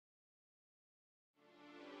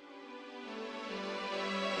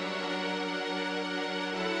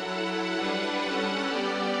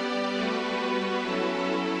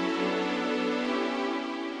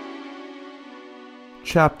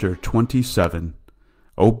Chapter 27.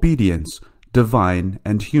 Obedience, Divine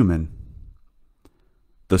and Human.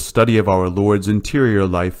 The study of our Lord's interior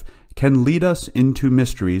life can lead us into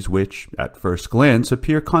mysteries which, at first glance,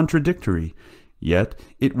 appear contradictory, yet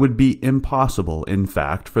it would be impossible, in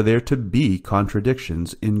fact, for there to be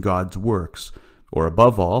contradictions in God's works, or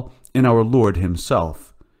above all, in our Lord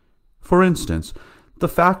himself. For instance, the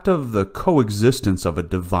fact of the coexistence of a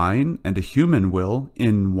divine and a human will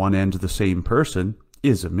in one and the same person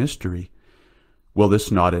is a mystery. Will this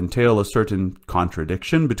not entail a certain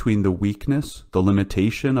contradiction between the weakness, the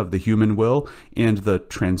limitation of the human will, and the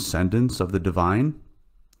transcendence of the divine?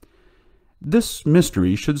 This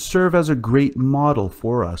mystery should serve as a great model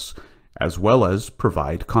for us, as well as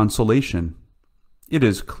provide consolation. It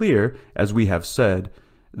is clear, as we have said,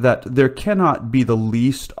 that there cannot be the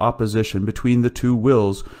least opposition between the two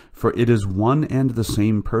wills, for it is one and the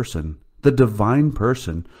same person, the divine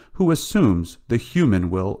person, who assumes the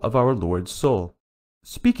human will of our Lord's soul.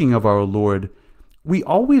 Speaking of our Lord, we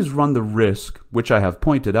always run the risk, which I have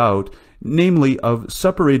pointed out, namely of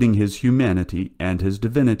separating his humanity and his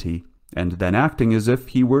divinity, and then acting as if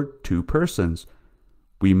he were two persons.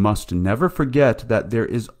 We must never forget that there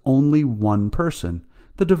is only one person,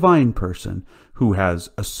 the divine person, who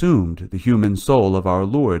has assumed the human soul of our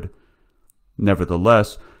Lord.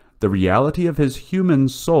 Nevertheless, the reality of his human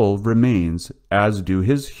soul remains, as do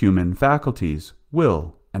his human faculties,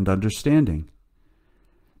 will, and understanding.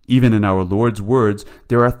 Even in our Lord's words,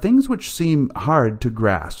 there are things which seem hard to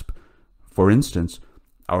grasp. For instance,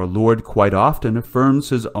 our Lord quite often affirms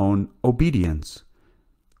his own obedience.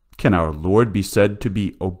 Can our Lord be said to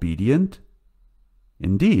be obedient?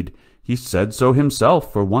 Indeed, he said so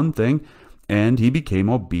himself, for one thing, and he became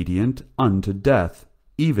obedient unto death,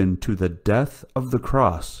 even to the death of the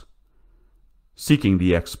cross. Seeking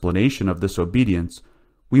the explanation of this obedience,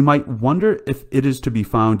 we might wonder if it is to be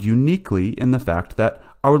found uniquely in the fact that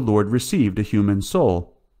our Lord received a human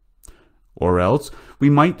soul. Or else we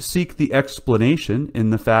might seek the explanation in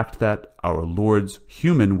the fact that our Lord's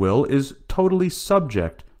human will is totally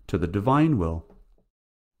subject to the divine will,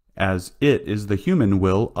 as it is the human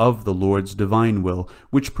will of the Lord's divine will,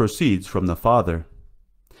 which proceeds from the Father.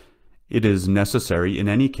 It is necessary in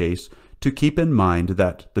any case to keep in mind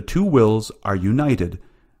that the two wills are united.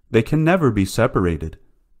 They can never be separated.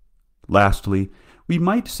 Lastly, we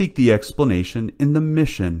might seek the explanation in the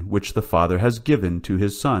mission which the Father has given to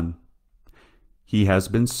his Son. He has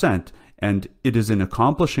been sent, and it is in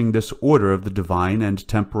accomplishing this order of the divine and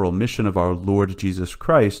temporal mission of our Lord Jesus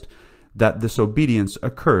Christ that this obedience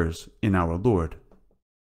occurs in our Lord.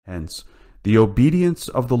 Hence, the obedience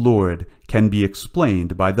of the Lord can be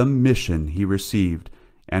explained by the mission he received,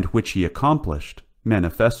 and which he accomplished,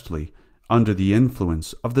 manifestly, under the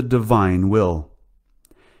influence of the divine will.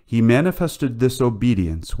 He manifested this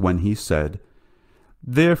obedience when he said,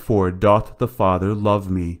 "Therefore doth the Father love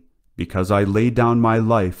me, because I lay down my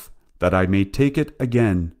life, that I may take it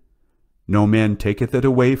again. No man taketh it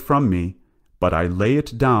away from me, but I lay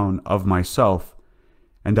it down of myself.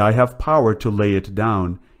 And I have power to lay it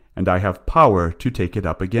down, and I have power to take it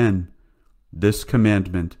up again. This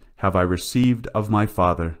commandment have I received of my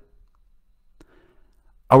Father."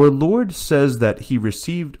 Our Lord says that he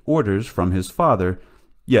received orders from his Father,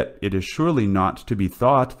 yet it is surely not to be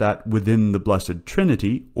thought that within the Blessed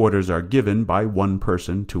Trinity orders are given by one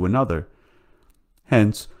person to another.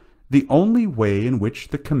 Hence, the only way in which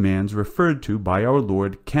the commands referred to by our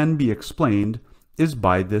Lord can be explained is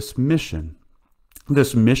by this mission.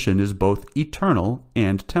 This mission is both eternal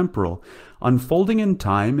and temporal, unfolding in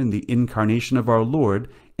time in the incarnation of our Lord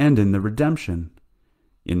and in the redemption.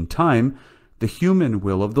 In time, the human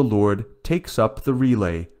will of the Lord takes up the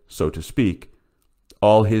relay, so to speak.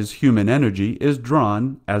 All his human energy is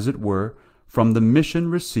drawn, as it were, from the mission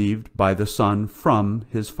received by the Son from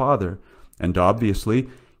his Father, and obviously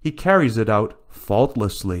he carries it out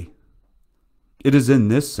faultlessly. It is in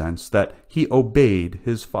this sense that he obeyed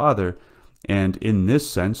his Father, and in this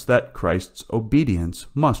sense that Christ's obedience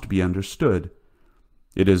must be understood.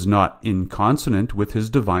 It is not inconsonant with his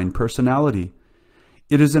divine personality.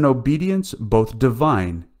 It is an obedience both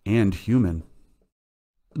divine and human.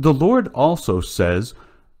 The Lord also says,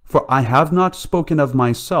 "For I have not spoken of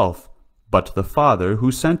myself, but the Father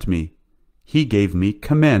who sent me. He gave me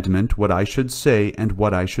commandment what I should say and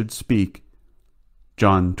what I should speak."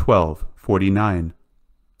 John 12:49.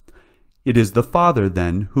 It is the Father,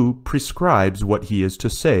 then, who prescribes what he is to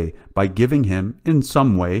say by giving him, in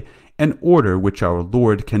some way, an order which our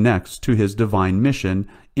Lord connects to his divine mission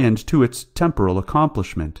and to its temporal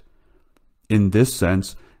accomplishment. In this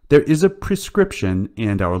sense, There is a prescription,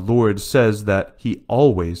 and our Lord says that he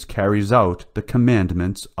always carries out the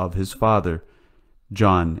commandments of his Father.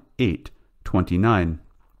 John 8:29.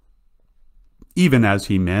 Even as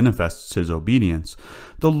he manifests his obedience,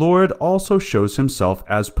 the Lord also shows himself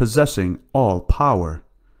as possessing all power.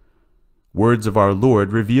 Words of our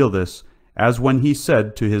Lord reveal this, as when he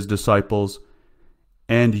said to his disciples,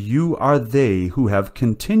 "And you are they who have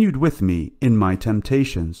continued with me in my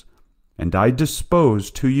temptations, and I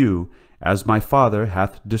dispose to you, as my Father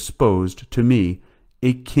hath disposed to me,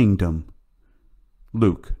 a kingdom."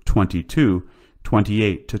 Luke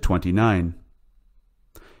 22:28-29.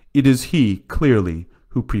 It is he, clearly,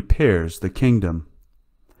 who prepares the kingdom.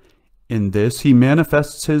 In this he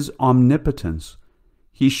manifests his omnipotence.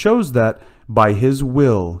 He shows that by his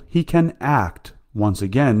will he can act, once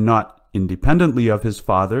again, not independently of his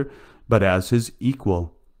Father, but as his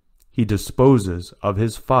equal. He disposes of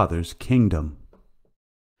his Father's kingdom.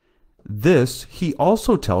 This he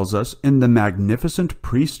also tells us in the magnificent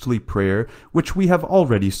priestly prayer which we have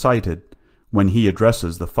already cited, when he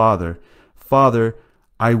addresses the Father, "Father,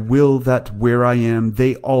 I will that where I am,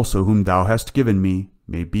 they also whom thou hast given me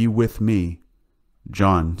may be with me."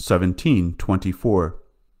 John 17:24.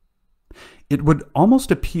 It would almost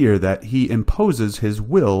appear that he imposes his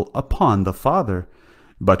will upon the Father,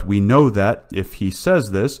 but we know that, if he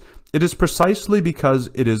says this, it is precisely because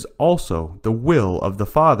it is also the will of the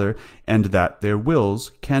Father, and that their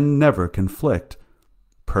wills can never conflict.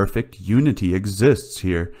 Perfect unity exists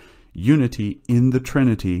here, unity in the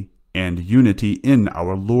Trinity, and unity in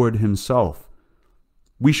our Lord himself.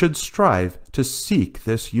 We should strive to seek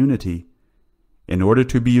this unity. In order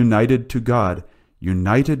to be united to God,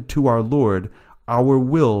 united to our Lord, our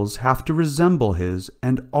wills have to resemble his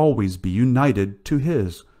and always be united to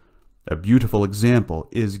his. A beautiful example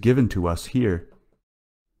is given to us here.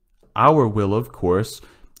 Our will, of course,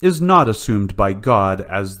 is not assumed by God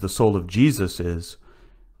as the soul of Jesus is.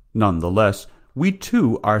 Nonetheless, we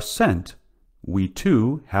too are sent. We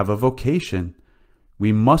too have a vocation.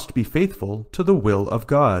 We must be faithful to the will of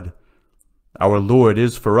God. Our Lord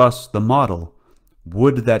is for us the model.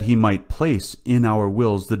 Would that he might place in our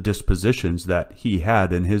wills the dispositions that he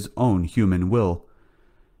had in his own human will.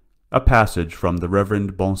 A passage from the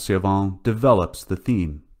Reverend Bonservant develops the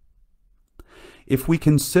theme. If we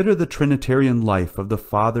consider the Trinitarian life of the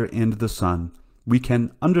Father and the Son, we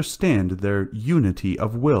can understand their unity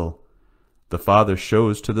of will. The Father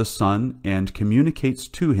shows to the Son and communicates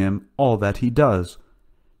to him all that he does.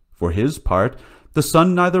 For his part, the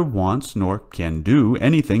Son neither wants nor can do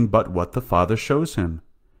anything but what the Father shows him.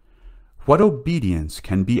 What obedience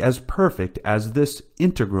can be as perfect as this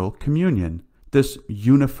integral communion, this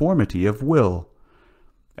uniformity of will?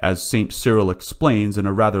 As St. Cyril explains in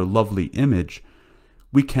a rather lovely image,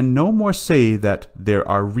 we can no more say that there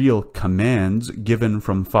are real commands given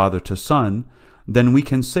from Father to Son than we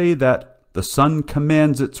can say that the sun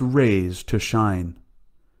commands its rays to shine.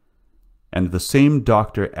 And the same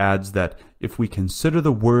doctor adds that if we consider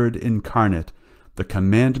the Word incarnate, the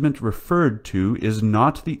commandment referred to is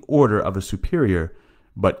not the order of a superior,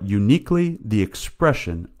 but uniquely the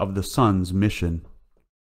expression of the Son's mission.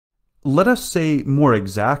 Let us say more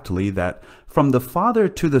exactly that from the Father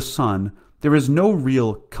to the Son there is no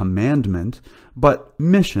real commandment, but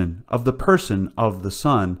mission of the person of the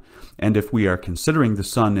Son, and if we are considering the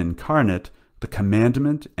Son incarnate, the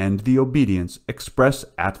commandment and the obedience express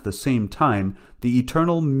at the same time the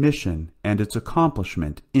eternal mission and its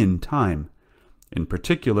accomplishment in time, in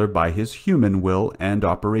particular by his human will and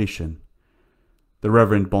operation. The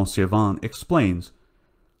Reverend Bonservant explains,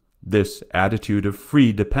 "This attitude of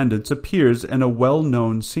free dependence appears in a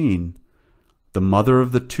well-known scene. The mother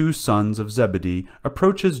of the two sons of Zebedee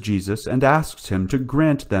approaches Jesus and asks him to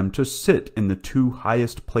grant them to sit in the two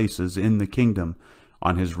highest places in the kingdom,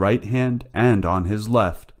 on his right hand and on his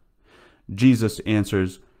left. Jesus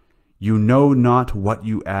answers, 'You know not what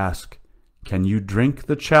you ask. Can you drink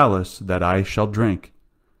the chalice that I shall drink?'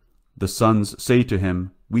 The sons say to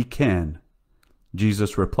him, 'We can.'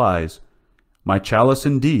 Jesus replies, 'My chalice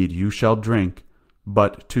indeed you shall drink,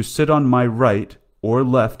 but to sit on my right or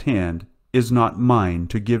left hand is not mine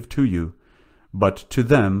to give to you, but to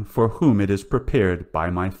them for whom it is prepared by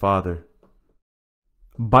my Father."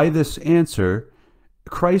 By this answer,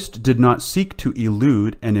 Christ did not seek to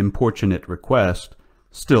elude an importunate request,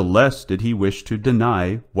 still less did he wish to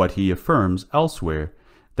deny what he affirms elsewhere,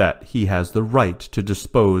 that he has the right to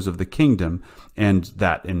dispose of the kingdom, and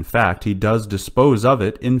that, in fact, he does dispose of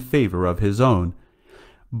it in favor of his own.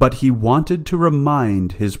 But he wanted to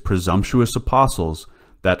remind his presumptuous apostles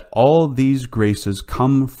that all these graces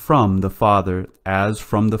come from the Father as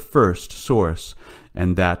from the first source,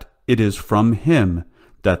 and that it is from him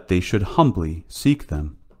that they should humbly seek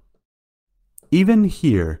them. Even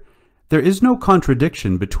here, there is no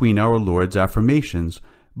contradiction between our Lord's affirmations,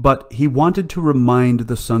 but he wanted to remind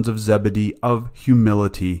the sons of Zebedee of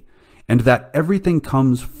humility, and that everything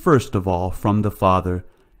comes first of all from the Father,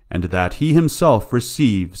 and that he himself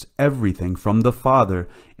receives everything from the Father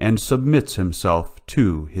and submits himself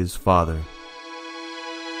to his Father.